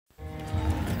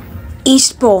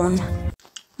Eastbourne.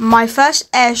 My first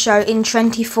air show in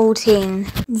 2014.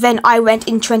 Then I went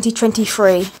in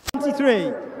 2023.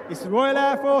 23. It's the Royal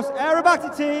Air Force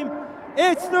Aerobatic Team.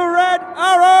 It's the Red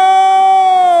Arrows!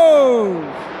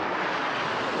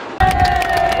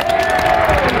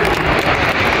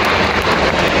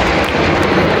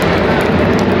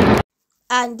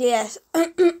 And yes,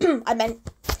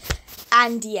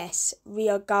 and yes, we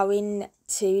are going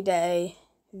today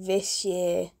this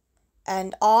year.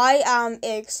 And I am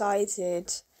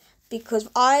excited because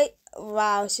well,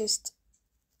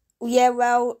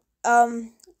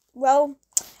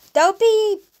 there'll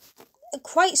be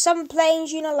quite some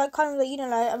planes, like kind of like,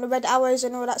 like the Red Arrows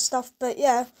and all that stuff. But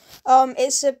yeah,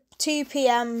 it's a 2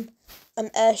 p.m.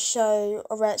 Air show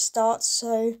where it starts.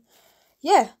 So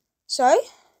yeah, so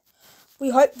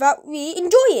we hope that we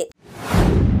enjoy it.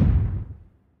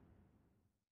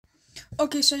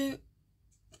 Okay, so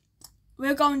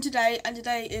we're going today, and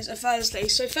today is a Thursday.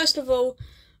 So first of all,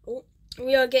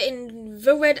 we are getting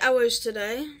the Red Arrows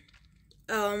today.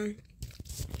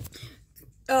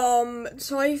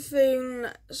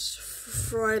 Typhoon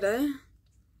Friday.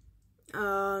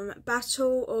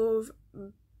 Battle.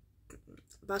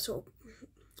 That's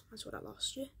what that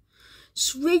last year.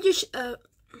 Swedish. Hold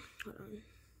on.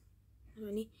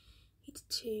 I need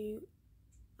to.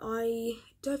 I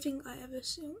don't think I ever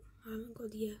seen. I haven't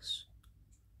got the yes.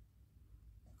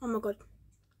 Oh my god.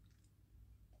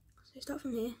 So start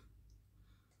from here.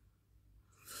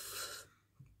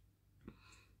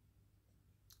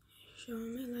 Show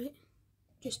me, like,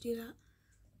 just do that.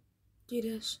 Do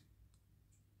this.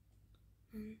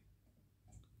 And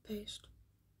paste.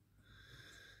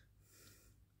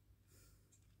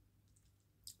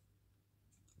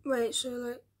 Wait, so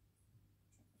like.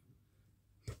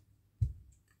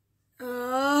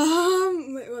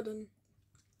 Wait, hold on.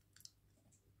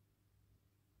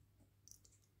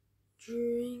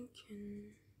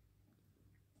 Drinking.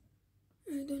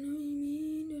 I don't know what you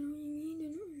mean, don't know what you mean, don't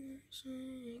know what you mean. So,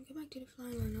 go back to the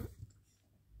fly lineup.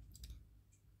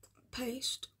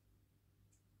 Paste.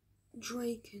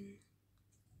 Draken.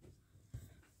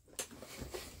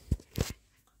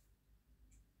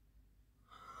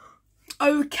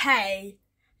 Okay.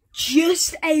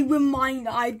 Just a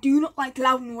reminder, I do not like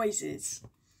loud noises.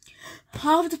 I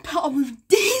have to put up with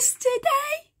this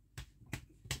today.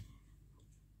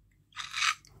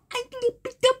 I'm gonna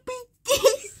put up with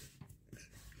this.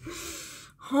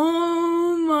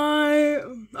 Oh my.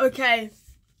 Okay.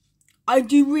 I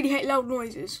do really hate loud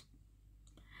noises.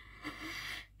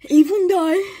 Even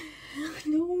though.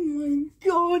 Oh my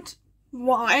god.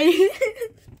 Why?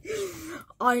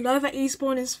 I know that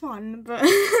Eastbourne is fun, but.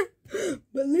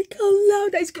 But look how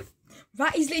loud that is.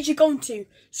 That is literally going to.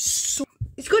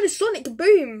 It's got a sonic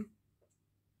boom.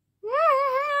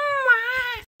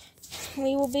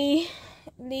 We will be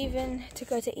leaving to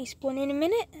go to Eastbourne in a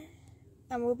minute,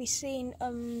 and we'll be seeing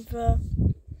the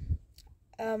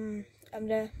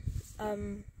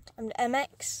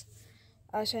MX,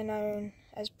 also known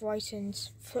as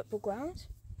Brighton's football ground.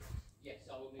 Yes,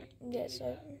 I will be. Yeah,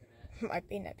 so I've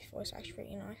been there before. It's actually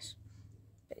pretty nice.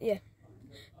 But yeah.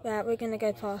 Yeah, we're gonna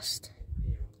go past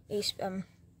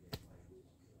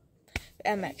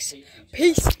MX.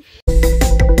 Peace.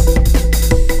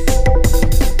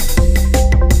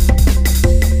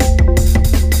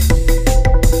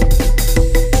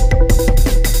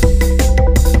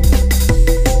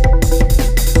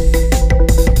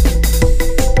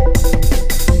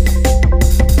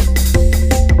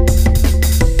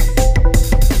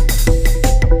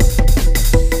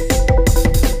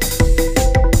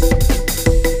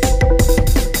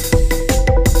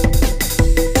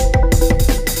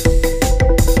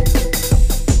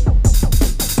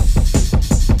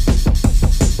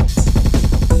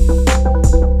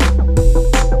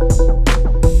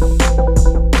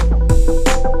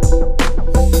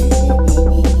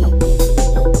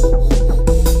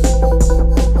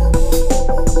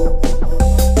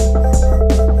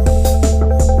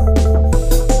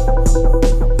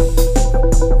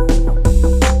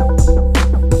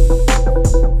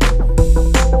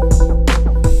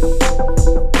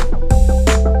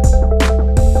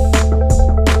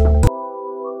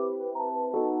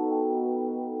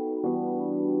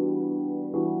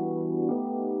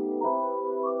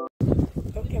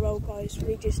 Okay, well guys,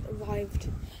 we just arrived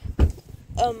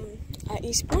at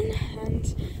Eastbourne,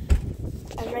 and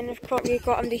then of course we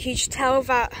got the huge tail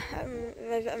that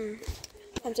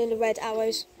comes in the Red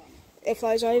Arrows. It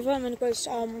flies over, and then because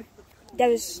there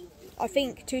was, I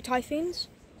think, 2 typhoons.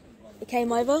 It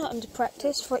came over to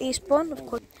practice for Eastbourne, of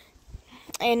course.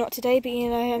 Not today, but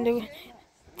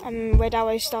and the Red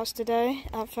Arrow starts today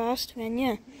at first. Then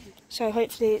yeah, So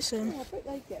hopefully it's yeah,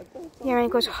 and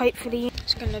because hopefully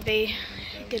it's going to be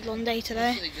a good long day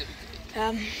today.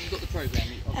 And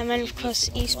then of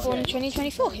course Eastbourne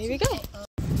 2024. Here we go.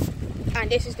 And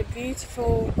this is the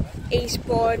beautiful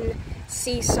Eastbourne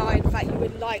seaside that you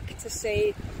would like to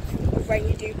see when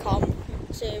you do come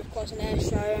to, of course, an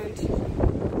airshow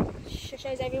and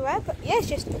shows everywhere. But yeah, it's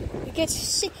just you get to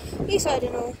see seaside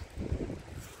and all.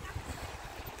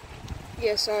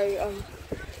 Yeah, so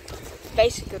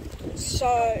basically,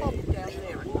 so down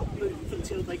there and not move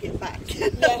until they get back.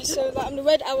 yeah, so the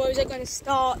red arrows are going to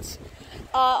start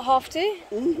at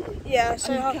 2:30. Yeah,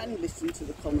 so and you can listen to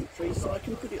the commentary, so I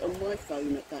can put it on my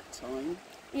phone at that time.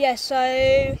 yeah,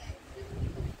 so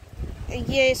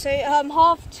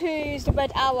 2:30 is the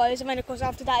red arrows, and then of course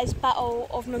after that is Battle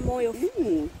of Memorial,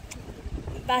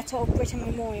 Battle of Britain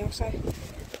Memorial. So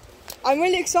I'm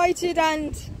really excited,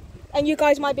 and you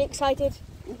guys might be excited,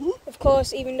 of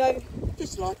course, even though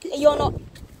Just like it. you're not.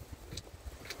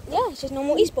 Yeah, it's just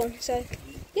normal Eastbourne. So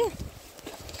yeah,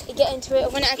 you get into it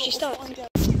when it actually starts.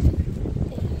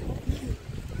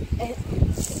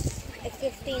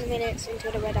 15 minutes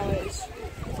until the red arrows,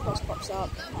 of course, pops up.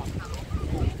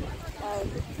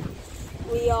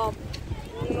 We are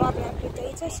having a good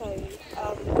data, so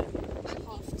half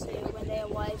to when they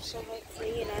arrive, so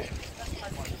hopefully, you know,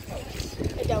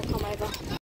 they'll come over.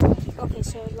 Okay,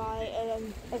 so like,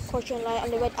 unfortunately,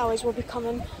 and the red arrows will be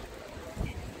coming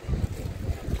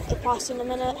to pass in a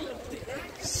minute,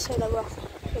 so they were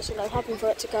basically hoping for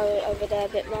it to go over there a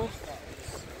bit more.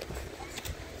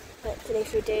 Hopefully,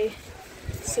 if we do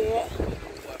see it,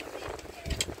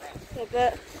 yeah,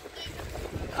 but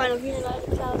kind of, you know, like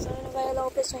the clouds are in a way a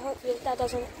little bit, so hopefully that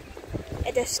doesn't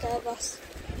disturb us.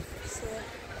 So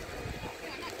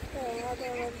yeah, I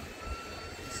don't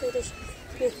see this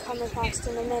be coming past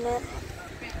in a minute.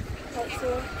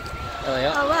 Hopefully. Oh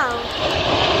yeah. Oh wow.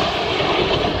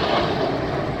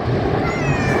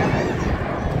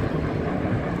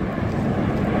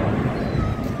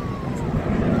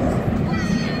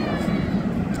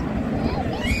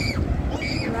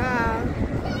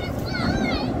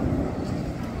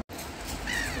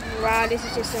 Wow, this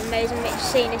is just amazing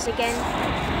seeing this again.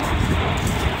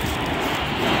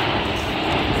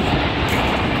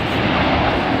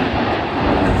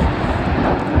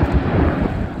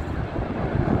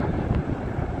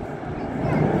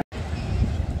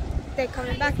 They're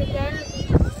coming back again.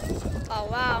 Oh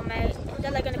wow, mate.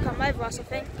 They're going to come over us, I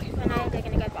think. Oh no, they're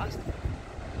going to go past.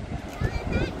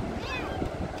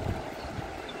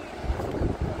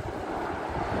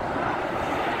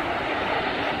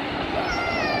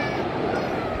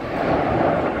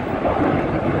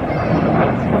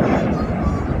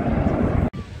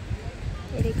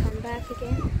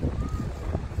 Again.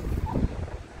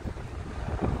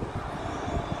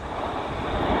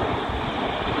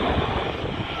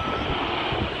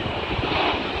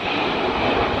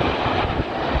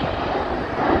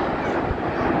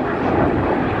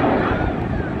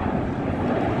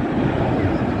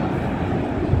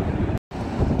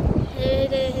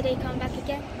 Here they come back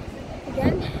again.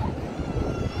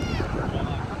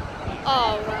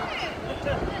 Oh wow.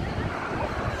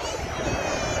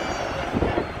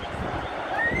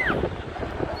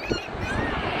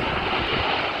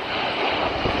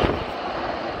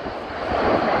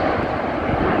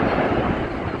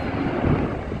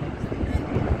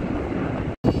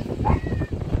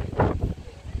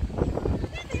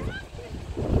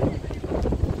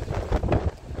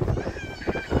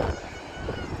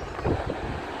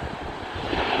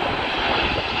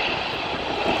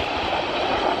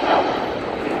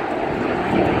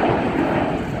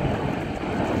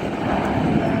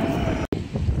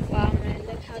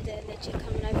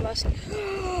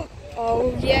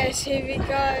 Oh yes, here we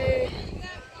go.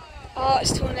 Oh,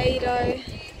 it's tornado.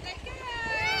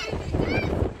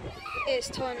 It's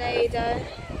tornado.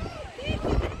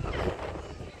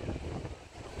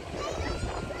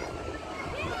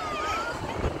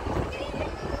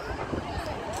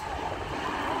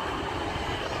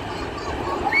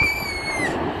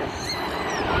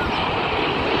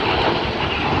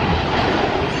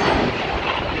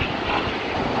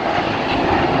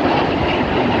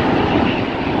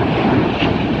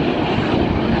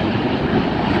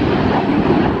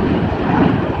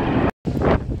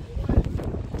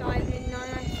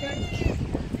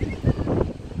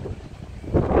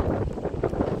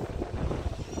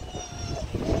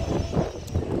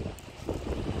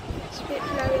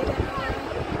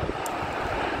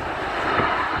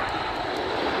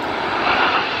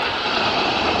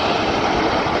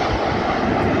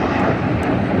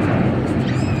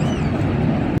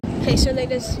 Okay, so like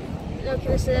there's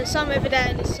some over there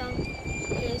and there's some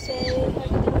here, so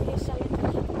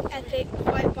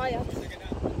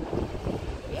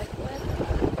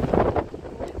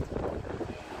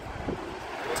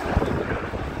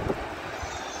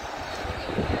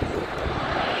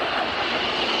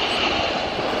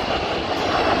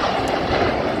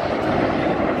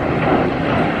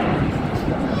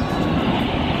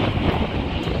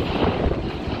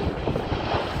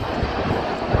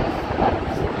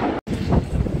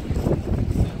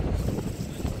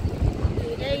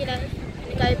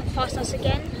past us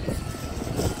again.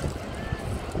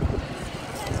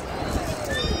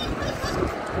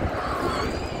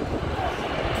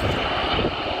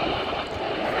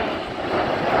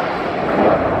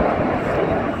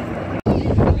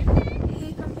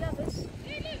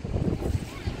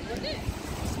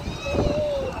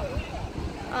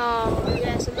 Oh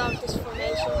yes, I love this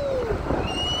formation.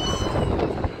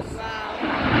 Wow.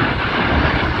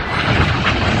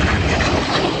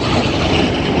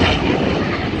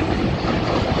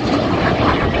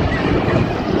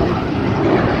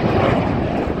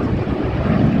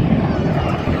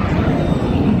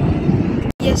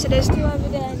 Yeah, so there's two over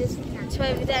there and there's two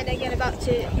over there. They're again about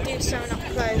to do something up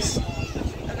close.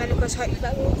 And then of course hope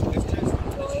that will.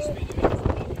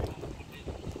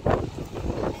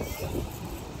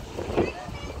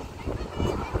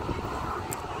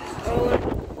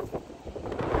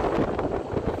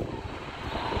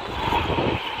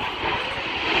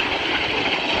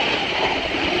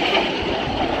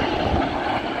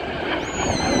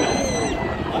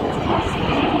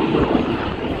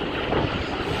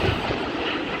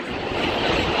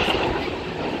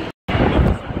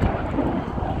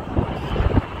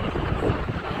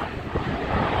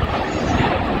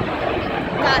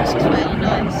 That's just really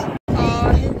nice.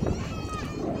 Oh,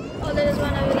 there's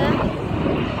one over there.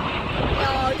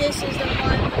 Oh, this is the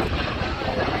one.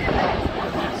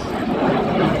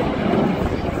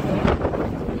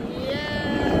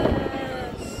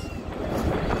 Yes.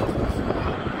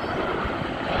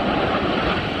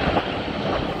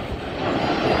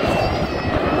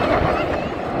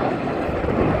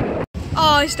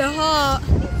 Oh, it's the heart.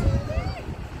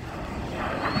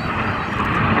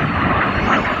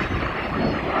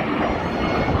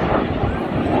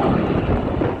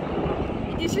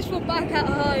 This is for back at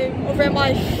home, or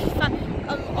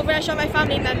where I show my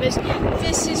family members.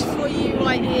 This is for you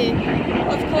right here.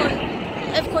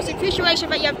 Of course, the appreciation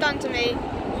that you have done to me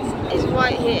is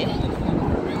right here.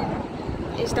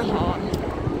 Is the heart.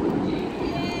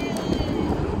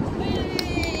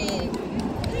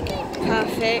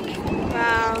 Perfect.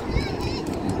 Wow.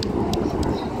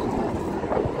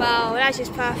 Wow, that's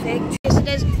just perfect. So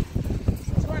there's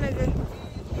one over,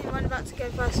 one about to go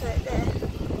past right there.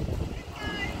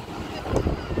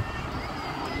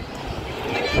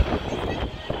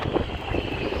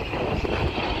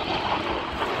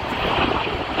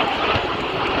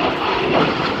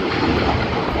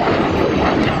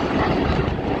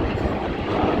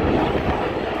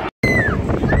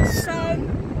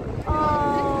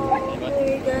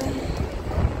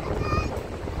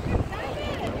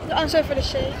 I'm sorry for the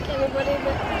shake, everybody,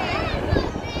 but...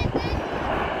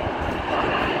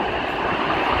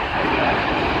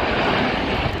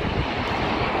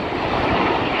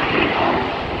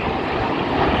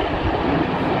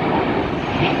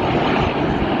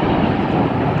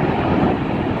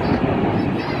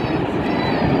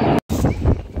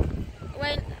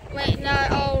 Wait,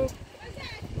 no,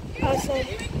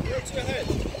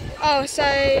 oh, so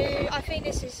I think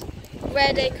this is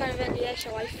where they kind of end the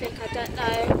airshow, I think, I don't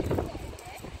know.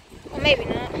 Or maybe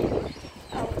not.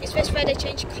 Oh, is this where they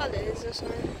change colours or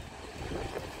something?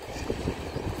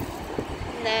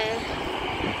 No.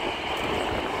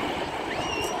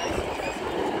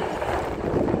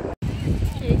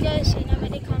 Here you go, so now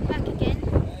when they come back again.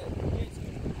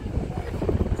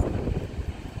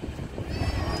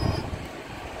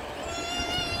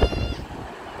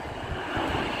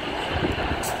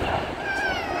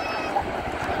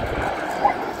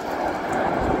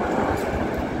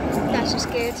 That's just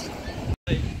good.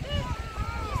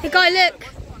 The guy, look!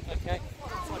 Okay.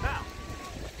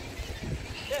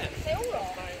 Yeah. They all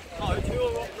are? No, two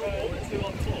are on the wall and two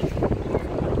on top.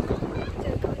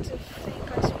 They're going to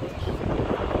think I speak.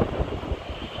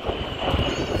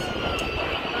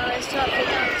 Oh, it's dropping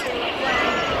down to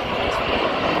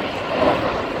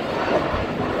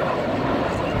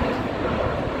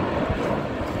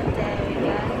there we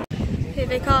go. Here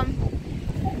they come.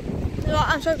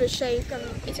 I'm sorry to shake,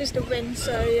 it's just the wind,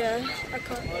 so yeah, I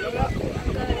can't really up.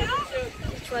 I'm going to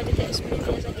try to get as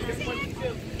smoothly as I can.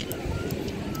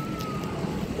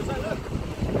 Does that look?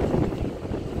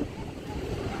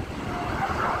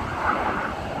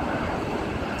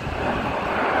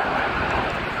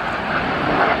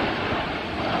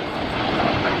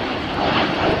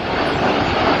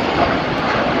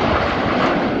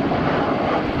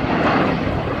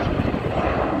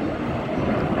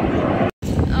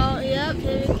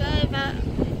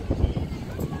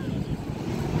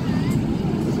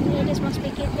 Must be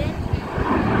good then.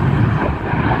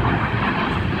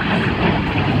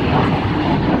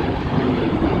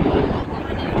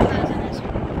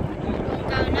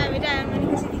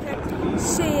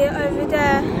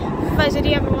 those are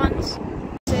the other ones.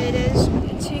 So there's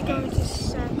 2 going to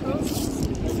circle.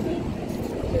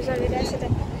 There's over there, so they're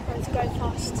going to go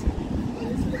past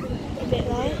a bit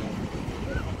there.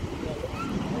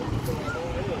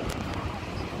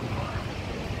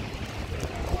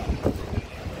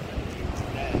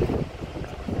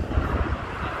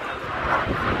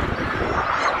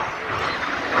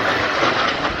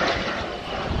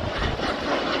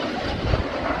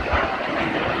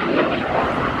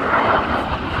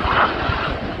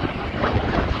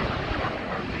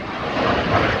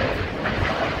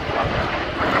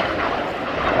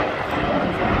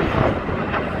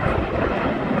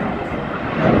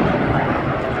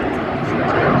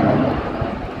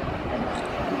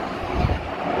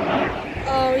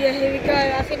 Here we go.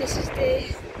 I think this is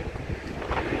the.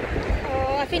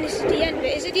 Oh, I think this is the end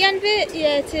bit. Is it the end bit?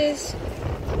 Yeah, it is.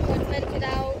 I've medic it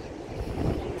out.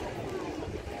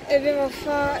 A bit more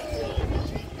far.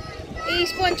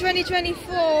 Eastbourne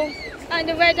 2024, and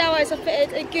the Red Arrows have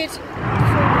fitted a good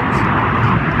performance.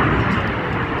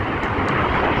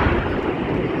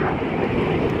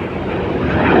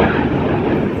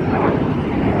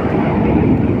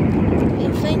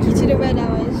 And thank you to the Red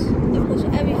Arrows, of course,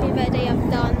 for everything that they have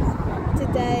done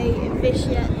today, this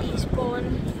year at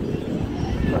Eastbourne.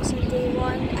 Got some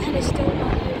D1, and it's still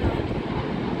not over.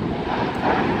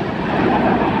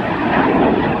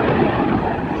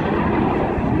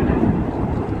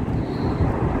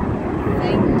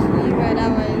 Thank you, Red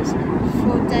Arrows,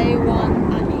 for day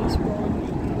 1 at Eastbourne.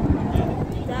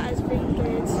 That has been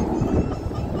good.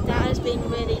 That has been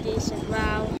really decent.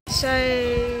 Wow.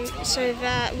 So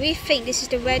that we think this is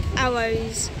the Red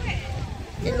Arrows.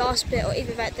 The last bit, or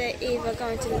either that they're either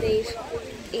going to leave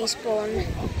Eastbourne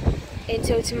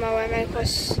until tomorrow, and of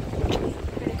course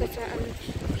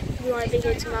we won't be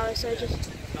here tomorrow, so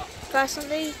just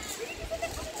personally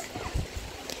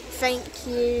thank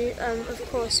you, of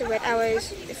course, the Red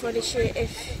Arrows for the shoot.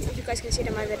 If you guys can see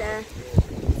them over there,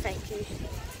 thank you.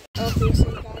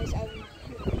 Obviously guys,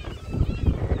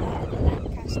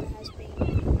 Lancaster has been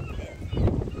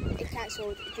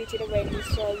cancelled due to the wind,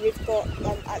 so we've got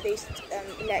at least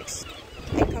the next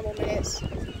couple minutes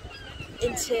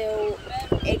until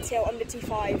on the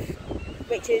T5,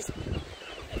 which is,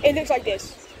 it looks like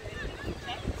this.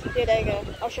 Yeah, there you go.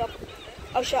 I'll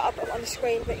show up on the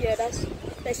screen, but yeah, that's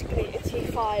basically a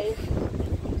T5.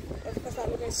 Of course, that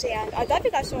we're going to see, and I don't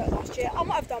think I saw it last year. I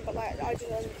might have done, but like I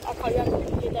can't remember.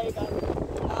 Yeah, there you go.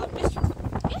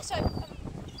 Yeah, so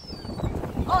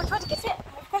I'll try to get it,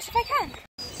 of course, if I can.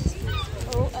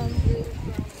 Oh,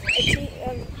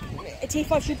 a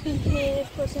T5 should be here,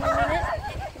 of course, in a minute.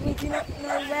 We do not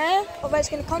know where it's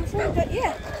going to come from, but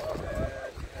yeah.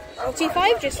 Well,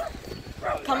 T5 just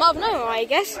come out of nowhere, I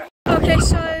guess. Okay,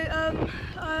 so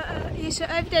so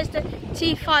over there's the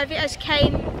T5. It has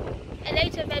came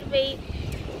later than we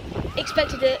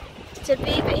expected it to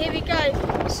be, but here we go.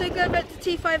 So going back to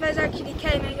T5 has actually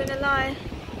came. I'm gonna lie.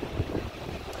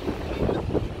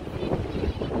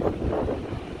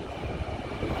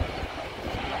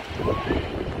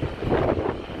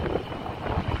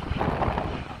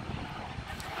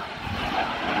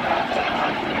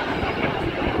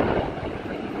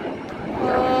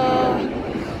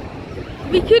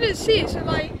 We couldn't see it, so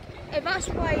like, and that's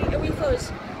why we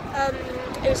thought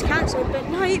it was cancelled, but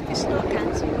no, it's not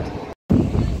cancelled.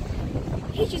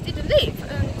 He just didn't leave,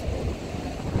 and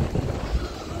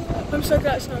I'm so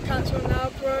glad it's not cancelled now,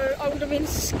 bro. I would have been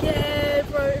scared,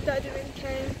 bro, if that didn't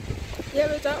came. Yeah,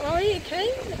 but don't worry, it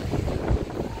came.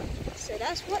 So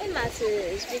that's what it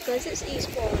matters, because it's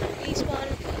Eastbourne, and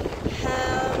Eastbourne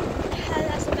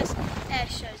has the best air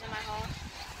shows in my heart.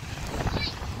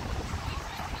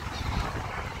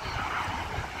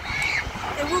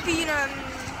 It will be, you know,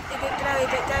 a bit glowy,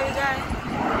 but there we go.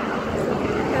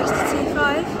 Goes to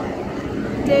T5,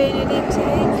 doing an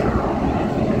intake.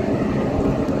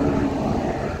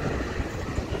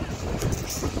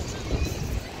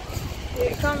 Here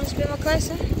it comes, a bit more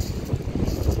closer.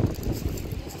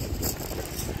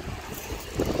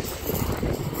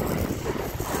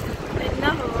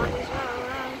 Another one as well,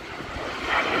 wow.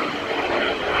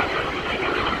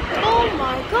 Oh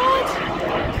my god!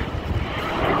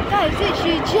 That is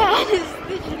literally just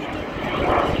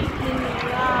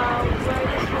wow, bro,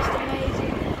 this was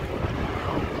amazing.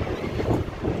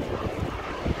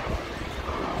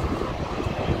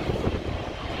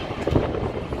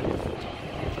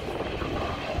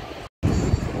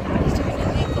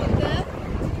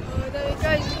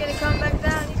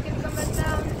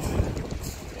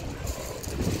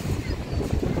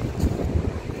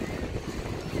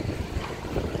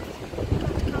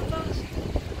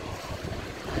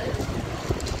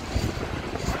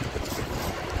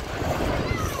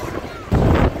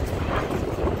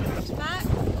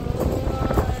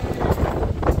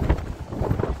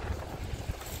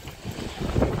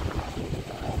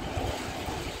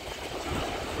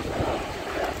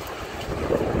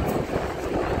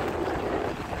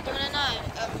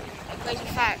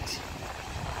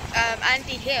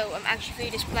 Andy Hill actually flew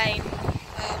this plane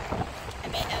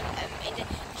in the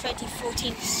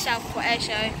 2014 Southport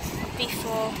Airshow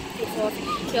before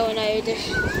you'll know the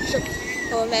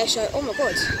Airshow. Oh my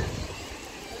god!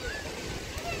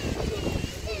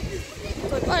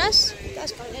 Oh,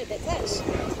 that's going a little bit close.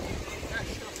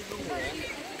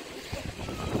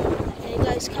 There you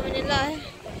guys coming in low.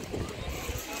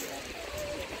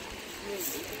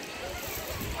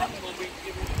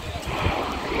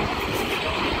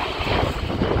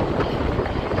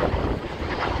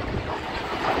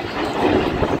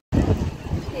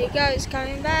 There you go, it's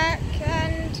coming back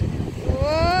and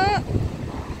whoa!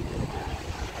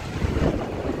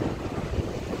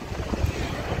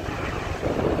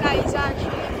 That is actually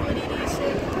really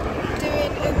decent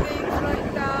doing a move like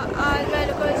that. And then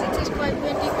of course it is quite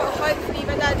windy, but hopefully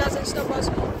that doesn't stop us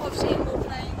of seeing more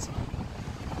planes.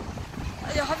 I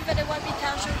hope that it won't be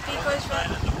cancelled because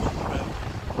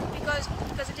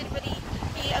I didn't really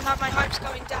have my hopes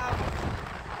going down.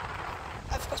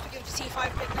 Of course because of the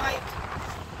T5 big night,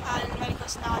 and of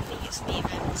course now I think it's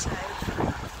leaving, so I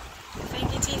think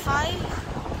the T5,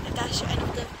 that's the end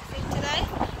of the thing today.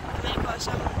 And then of course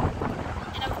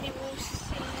we will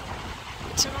see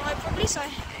tomorrow probably, so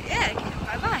yeah,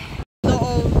 bye bye. A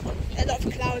lot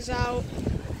of clouds out.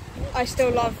 I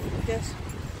still love this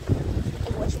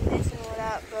and watching this and all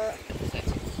that, but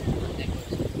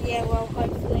yeah, well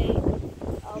hopefully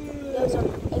there was a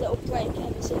little break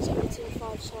ever since I went to the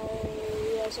 5, so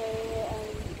yeah, so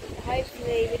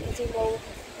hopefully we can see more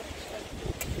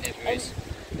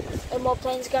and more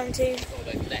planes going to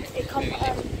come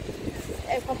over.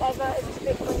 It's a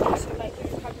bit windy, so like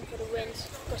we're hoping for the wind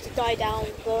just to die down,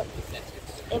 but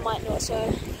it might not, so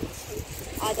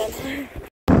I don't know.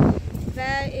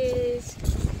 There is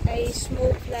a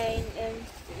small plane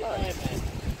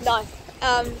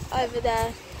over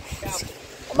there.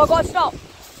 Oh my god, stop!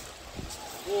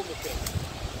 Here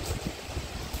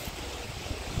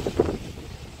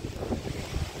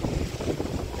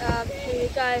we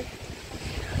go.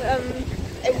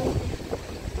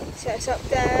 So it's up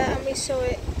there, and we saw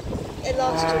it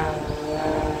last year.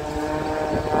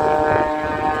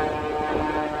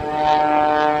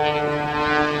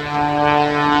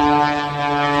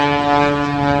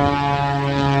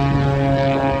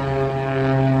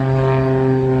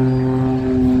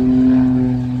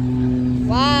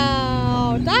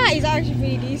 Wow, that is actually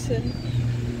pretty decent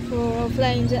for a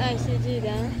plane to actually do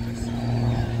that.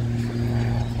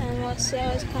 And what's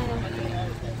it's kind of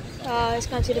it's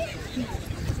going to the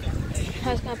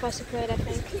it's going past the parade, I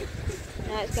think.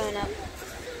 No, it's going up.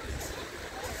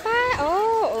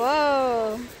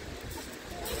 Oh, whoa!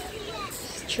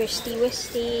 Twisty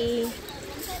wisty.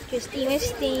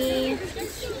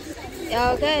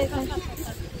 Yeah, okay.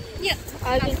 Yeah,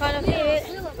 I can kind of hear it.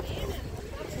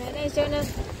 And he's doing a,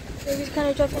 he's kind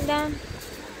of dropping down.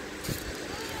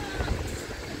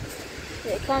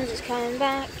 Here it comes, it's coming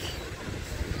back.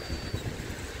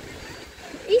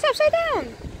 He's upside down.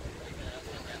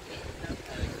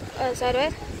 Oh,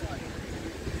 sideways.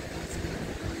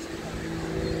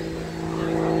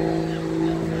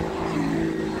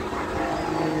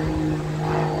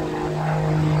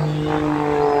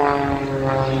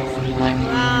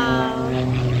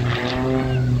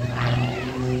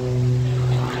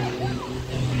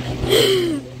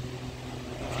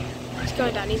 He's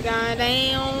going down.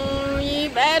 You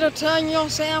better turn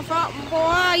yourself up,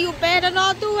 boy. You better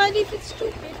not do anything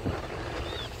stupid.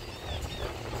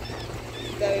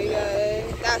 There we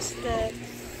go. That's the.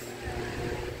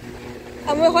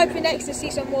 And we're hoping next to see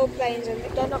some more planes, and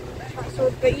they're not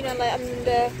cancelled, but you know, like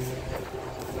the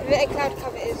cloud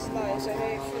cover is low, so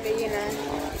hopefully, you know,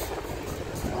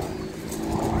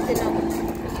 they're not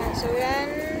cancelled.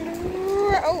 And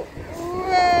oh,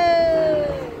 whoa.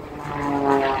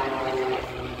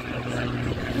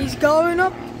 He's going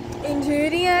up into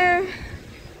the air,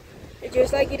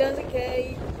 just like he doesn't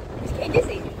care. He's getting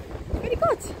dizzy. It's pretty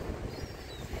good.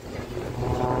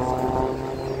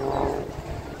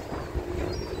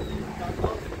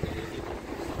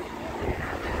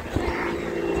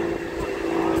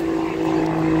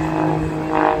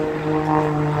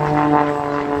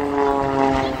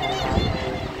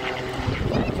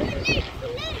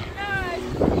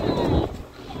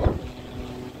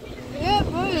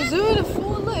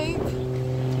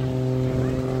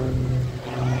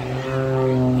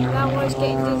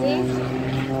 Getting dizzy.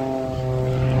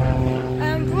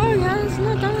 Bro has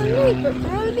not done a loop, but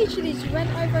bro literally just went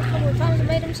over a couple of times and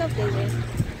made himself dizzy.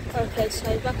 Okay,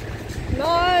 so he's back.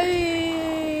 No!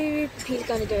 He's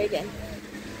gonna do it again.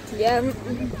 Yeah,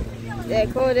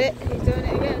 caught it. He's doing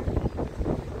it again.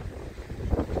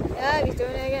 Yeah, he's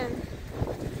doing it again.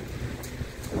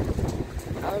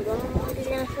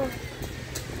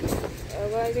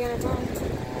 he gonna find?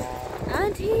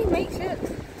 And he makes it.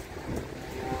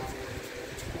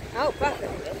 Oh,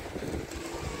 perfect.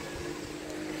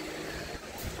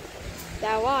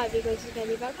 Now why? Because he's gonna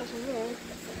be back for some more.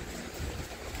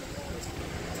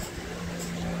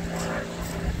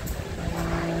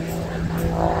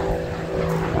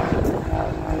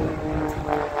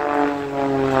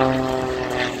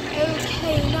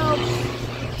 Okay, now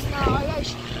I'm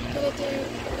actually gonna do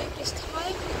loop this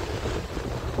time.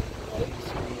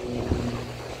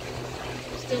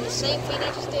 Just doing the same thing I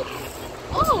just did.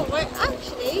 Oh, well,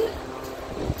 actually,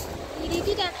 he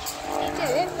did actually do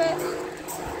it, but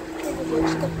maybe he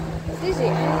just got dizzy.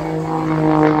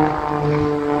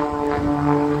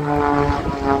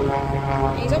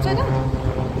 And he's upside down.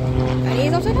 And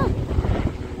he's upside down.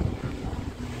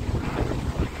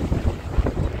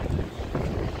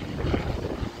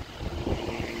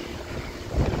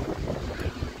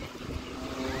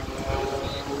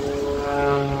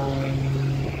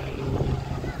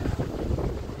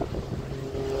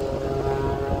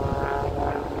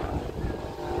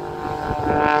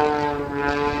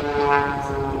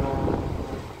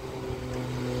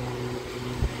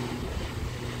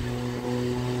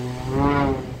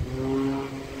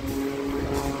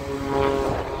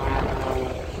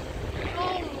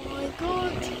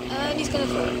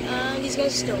 He's gonna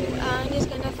stall, and he's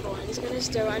gonna fall, and he's gonna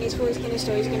stall, and he's gonna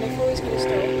stall, he's gonna fall, he's gonna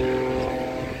stall.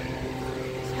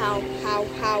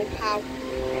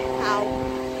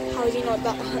 How is he not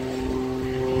that?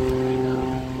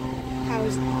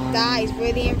 That is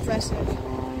really impressive.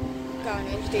 Go on,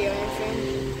 do your own thing.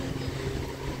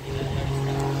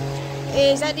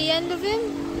 Is that the end of him?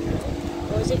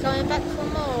 Or is he coming back for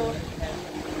more?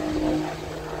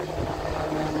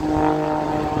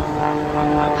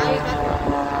 Now he's back.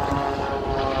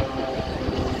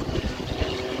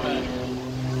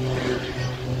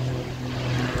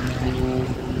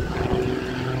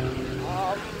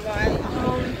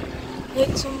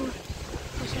 Hit some.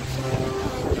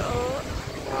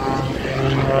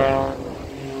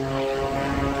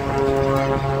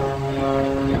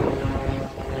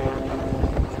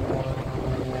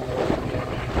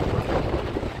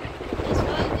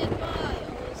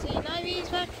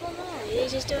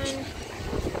 He's just doing.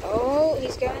 Oh,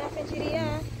 he's going up into the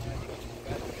air.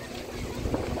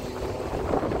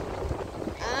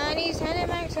 And he's heading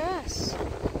back to us.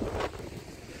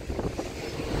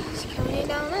 He's coming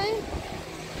down there.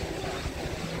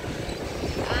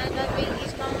 And I think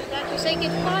he's coming back to say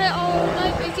goodbye. Oh no,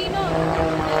 is he not?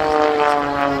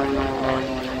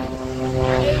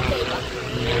 Okay,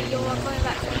 Bucky, you're coming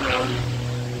back from here.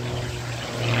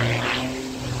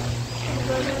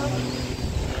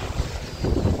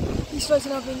 He's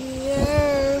floating up in the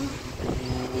air.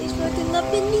 He's floating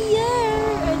up in the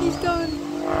air. And he's going.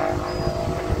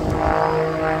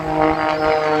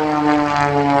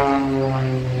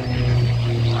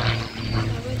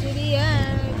 Up into the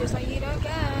air, just like you don't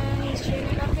care. He's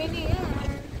shooting up in the air.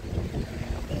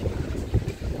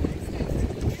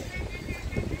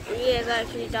 He has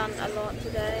actually done a lot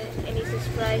today in his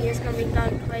display. He's going to be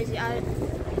going crazy out.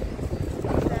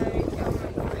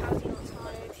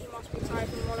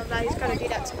 From all of that, he's going to do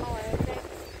that tomorrow, I think.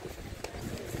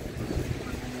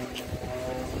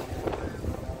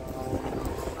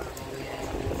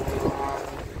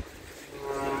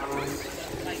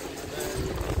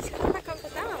 He's coming back up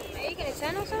and down. Are you going to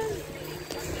turn us on?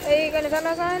 Are you going to turn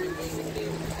us on?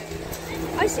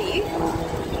 I see you.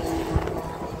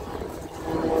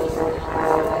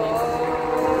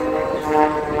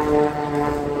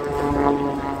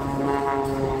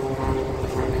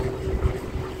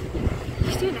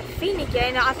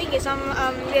 Again, I think it's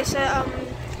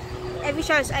every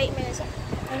show is 8 minutes,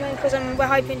 because we're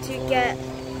hoping to get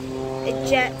a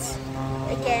jet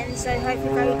again, so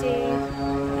hopefully we'll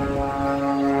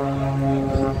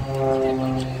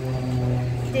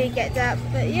do get that.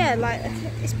 But yeah, like,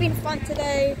 it's been fun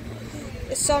today.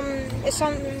 It's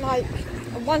something like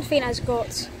one thing has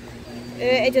got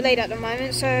it delayed at the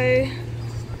moment, so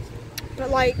but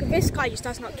like this guy just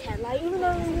does not care. Like, even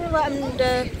though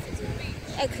the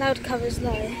cloud cover's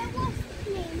low,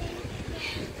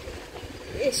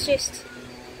 it's just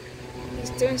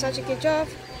he's doing such a good job.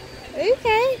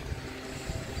 Okay,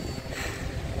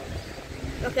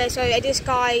 so this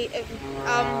guy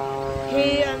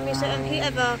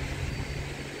whoever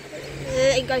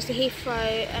goes to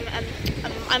Heathrow,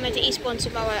 I'm going to Eastbourne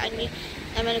tomorrow, and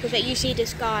you see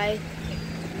this guy,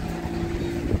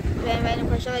 then of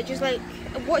course, like, just like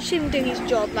watch him do his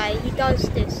job. Like, he does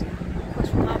this across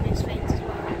from obvious things as well.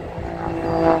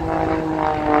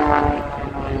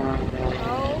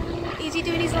 Oh, is he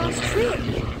doing his last trick?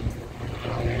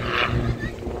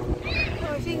 Oh,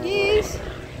 I think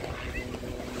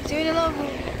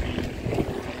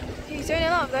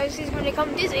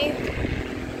become dizzy.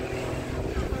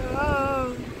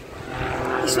 Oh.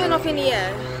 He's floating up in the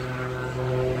air.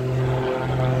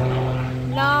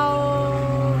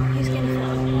 Now he's gonna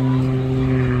fall.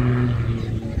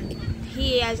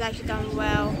 He has actually done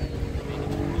well.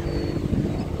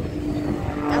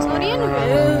 That's not the end of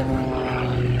it.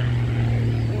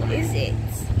 What is it?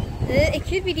 It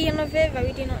could be the end of it, but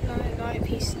we do not know. Nope,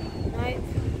 he's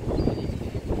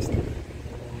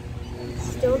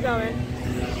still going.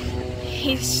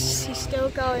 He's still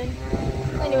going.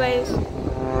 Anyways,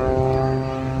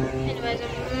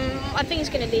 I think he's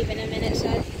gonna leave in a minute.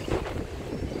 So,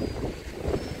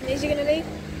 is he gonna leave?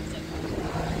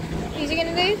 Is he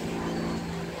gonna leave?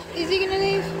 Is he gonna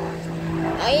leave?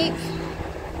 Nope.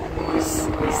 He's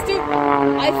still.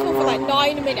 I thought for like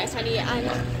 9 minutes,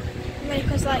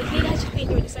 because like he has just been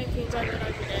doing the same things over and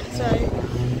over again. So,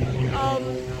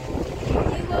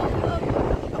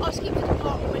 I'll skip to the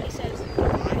part when he says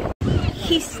bye.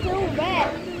 He's still there.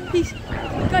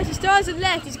 Guys, he still hasn't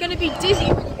left. He's going to be dizzy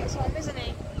when he gets home, isn't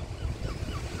he?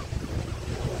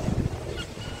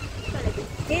 He's going to be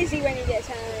dizzy when he gets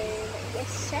home. Yes,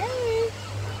 sir.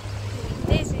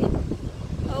 Dizzy.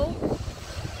 Oh.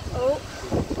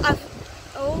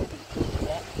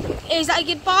 Is that a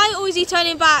goodbye or is he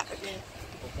turning back?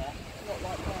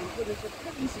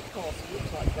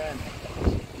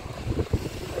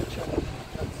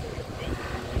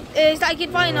 Is that a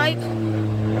goodbye, Nope?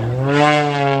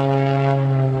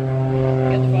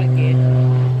 Get the right gear.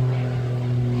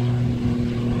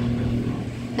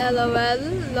 LOL,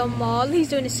 Lamar. He's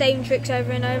doing the same tricks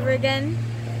over and over again.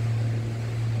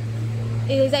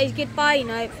 Is that his goodbye,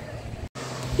 Nope?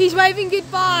 He's waving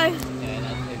goodbye. Yeah,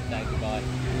 that's him saying goodbye.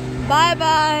 Bye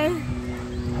bye.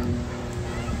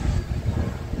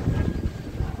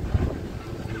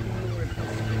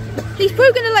 He's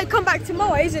probably gonna like come back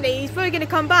tomorrow, isn't he? He's probably gonna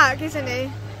come back, isn't he?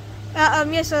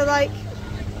 Yeah. So like,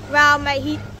 wow,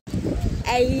 mate.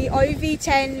 A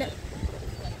OV10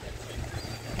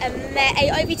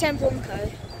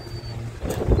 Bronco.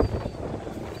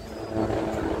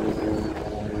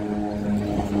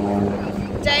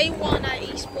 Day 1 at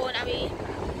Eastbourne, we're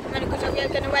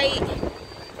going to wait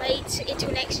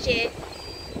until next year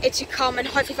to come, and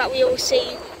hopefully that we all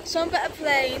see some better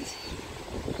planes.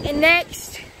 And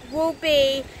next will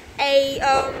be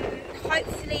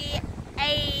hopefully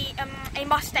a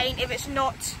Mustang, if it's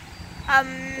not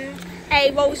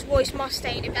a Rolls Royce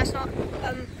Mustang. If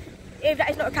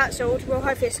that is not cancelled, well,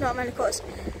 hopefully it's not, of course,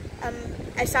 a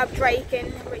Saab Drake,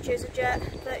 which is a jet.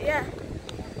 But yeah.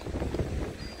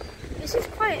 This is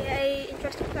quite an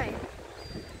interesting plane.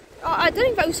 Oh, I don't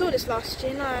think that we saw this last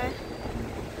year, no.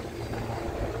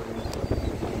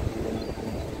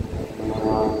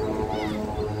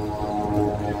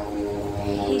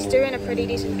 He's doing a pretty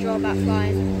decent job at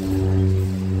flying.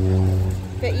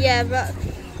 But yeah,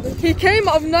 he came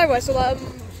out of nowhere, so I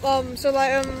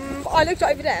looked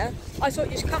over there, I saw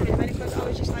it just coming, and because I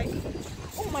was just like,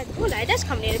 oh my god, that's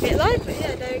coming in a bit low, but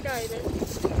yeah, there we go.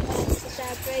 It's a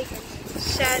sad break.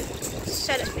 So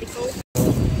that's pretty cool.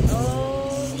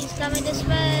 Oh, he's coming this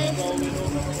way.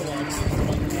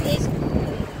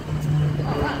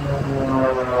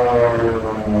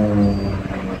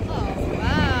 Oh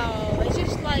wow!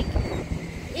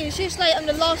 It's just like on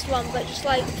the last one, but just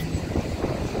like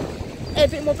a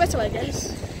bit more better, I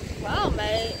guess. Wow,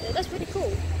 mate, that's pretty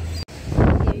cool.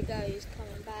 Here we go. He's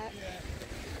coming back.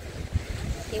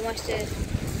 He wants to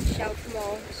shout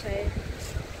more, so.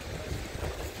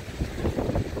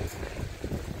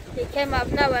 He came out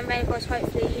of nowhere, mate, was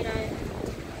hopefully,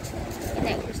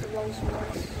 connect with the Rolls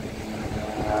Royce.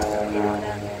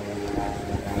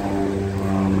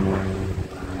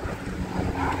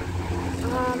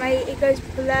 Oh, mate, it goes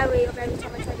blurry every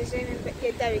time I try to zoom in, but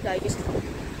yeah, there we go. Just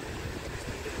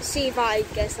see that, I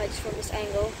guess, just from this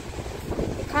angle.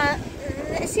 You can't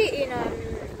see it,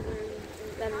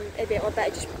 a bit more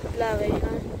better, just blurry,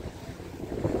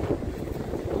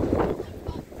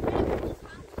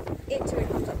 Into it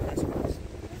comes up with that surprise.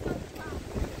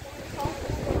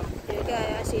 There we go,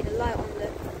 I see the light on the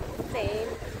thing.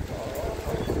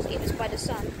 It's either by the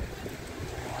sun.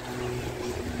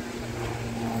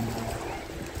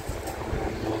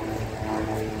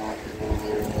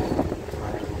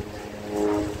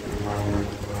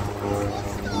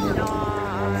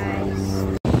 Nice.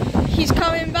 He's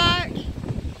coming back.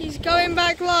 He's going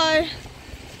back low.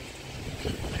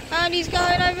 And he's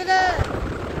going over there.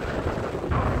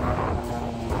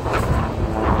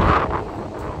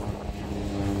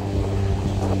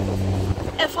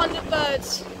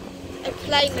 Birds, a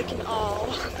plane looking,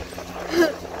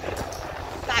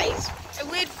 that is a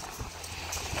weird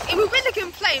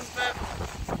looking plane, but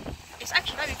it's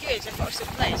actually very good. good if I was to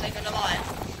play, so I'm gonna lie.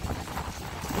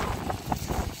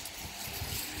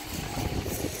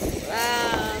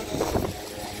 Wow.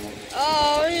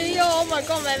 Oh my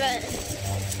god, mate.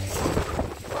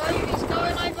 Oh, he's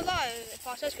going over there.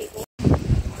 Past those people.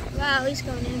 Wow, he's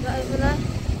going in over there.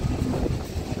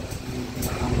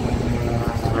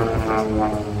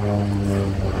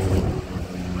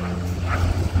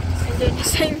 And doing the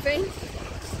same thing.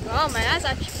 Oh man, that's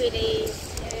actually pretty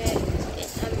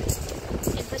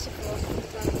impressive for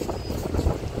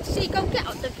us. See, go get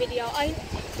out the video. I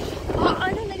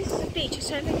know that this is a beach,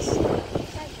 so it's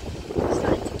like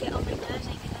starting to get on my nerves,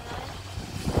 ain't gonna lie.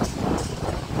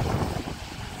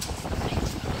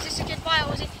 Is this a goodbye,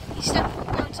 or is he still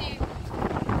going to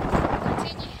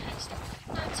continue? He's still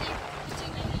going to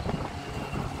continue.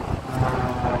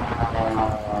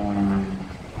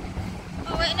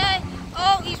 Oh wait, no.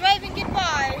 Oh, he's waving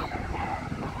goodbye.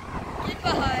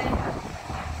 Goodbye.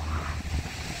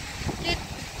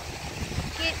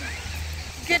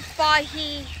 Goodbye.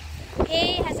 He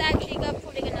has actually got,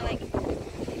 probably gonna like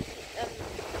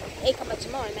he'll come back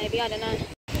tomorrow maybe, I don't know.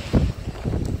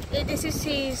 This is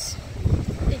his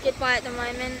goodbye at the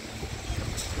moment.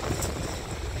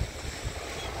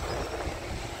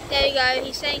 There you go,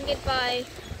 he's saying goodbye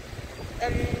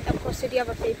of course to the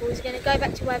other people. He's gonna go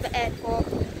back to wherever airport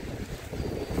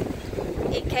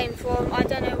it came from. I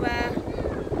don't know where,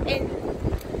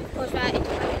 of course where it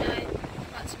tomorrow,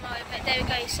 not tomorrow, but there we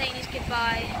go, he's saying his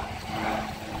goodbye.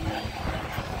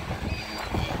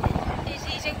 Is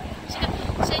he going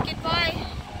to say goodbye?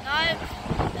 No,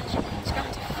 he's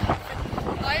going to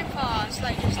go past,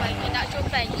 just like an actual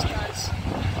plane just does.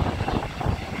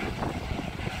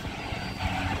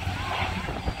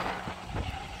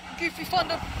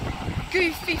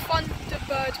 Goofy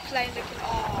Thunderbird plane looking.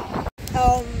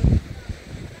 Oh.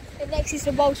 And next is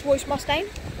the Rolls-Royce Mustang.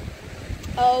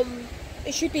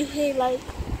 It should be here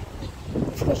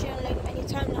pushing on any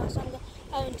time now, so I'm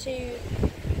going to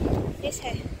this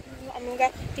here. I'm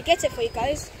going to get it for you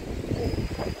guys.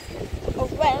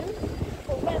 Of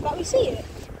when about we see it.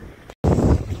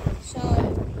 So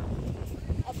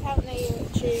apparently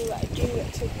due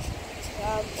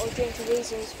to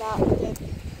reasons that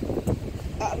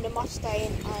the Mustang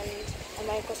and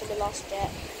America's the last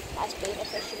jet has been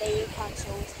officially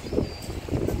cancelled.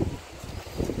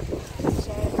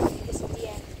 So this is the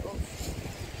end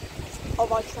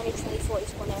of our 2024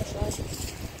 Eastbourne Airshow.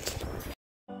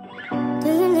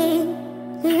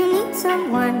 Do you need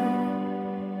someone?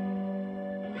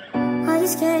 Are you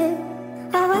scared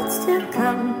of what's to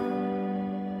come?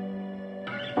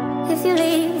 If you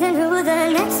leave, then who will the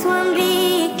next one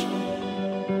be?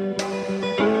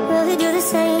 Will he do the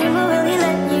same, or will he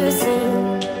let you see?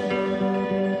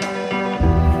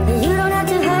 You don't have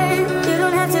to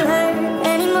hurt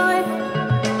anymore.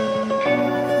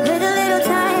 With a little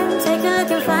time, take a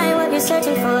look and find what you're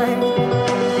searching for.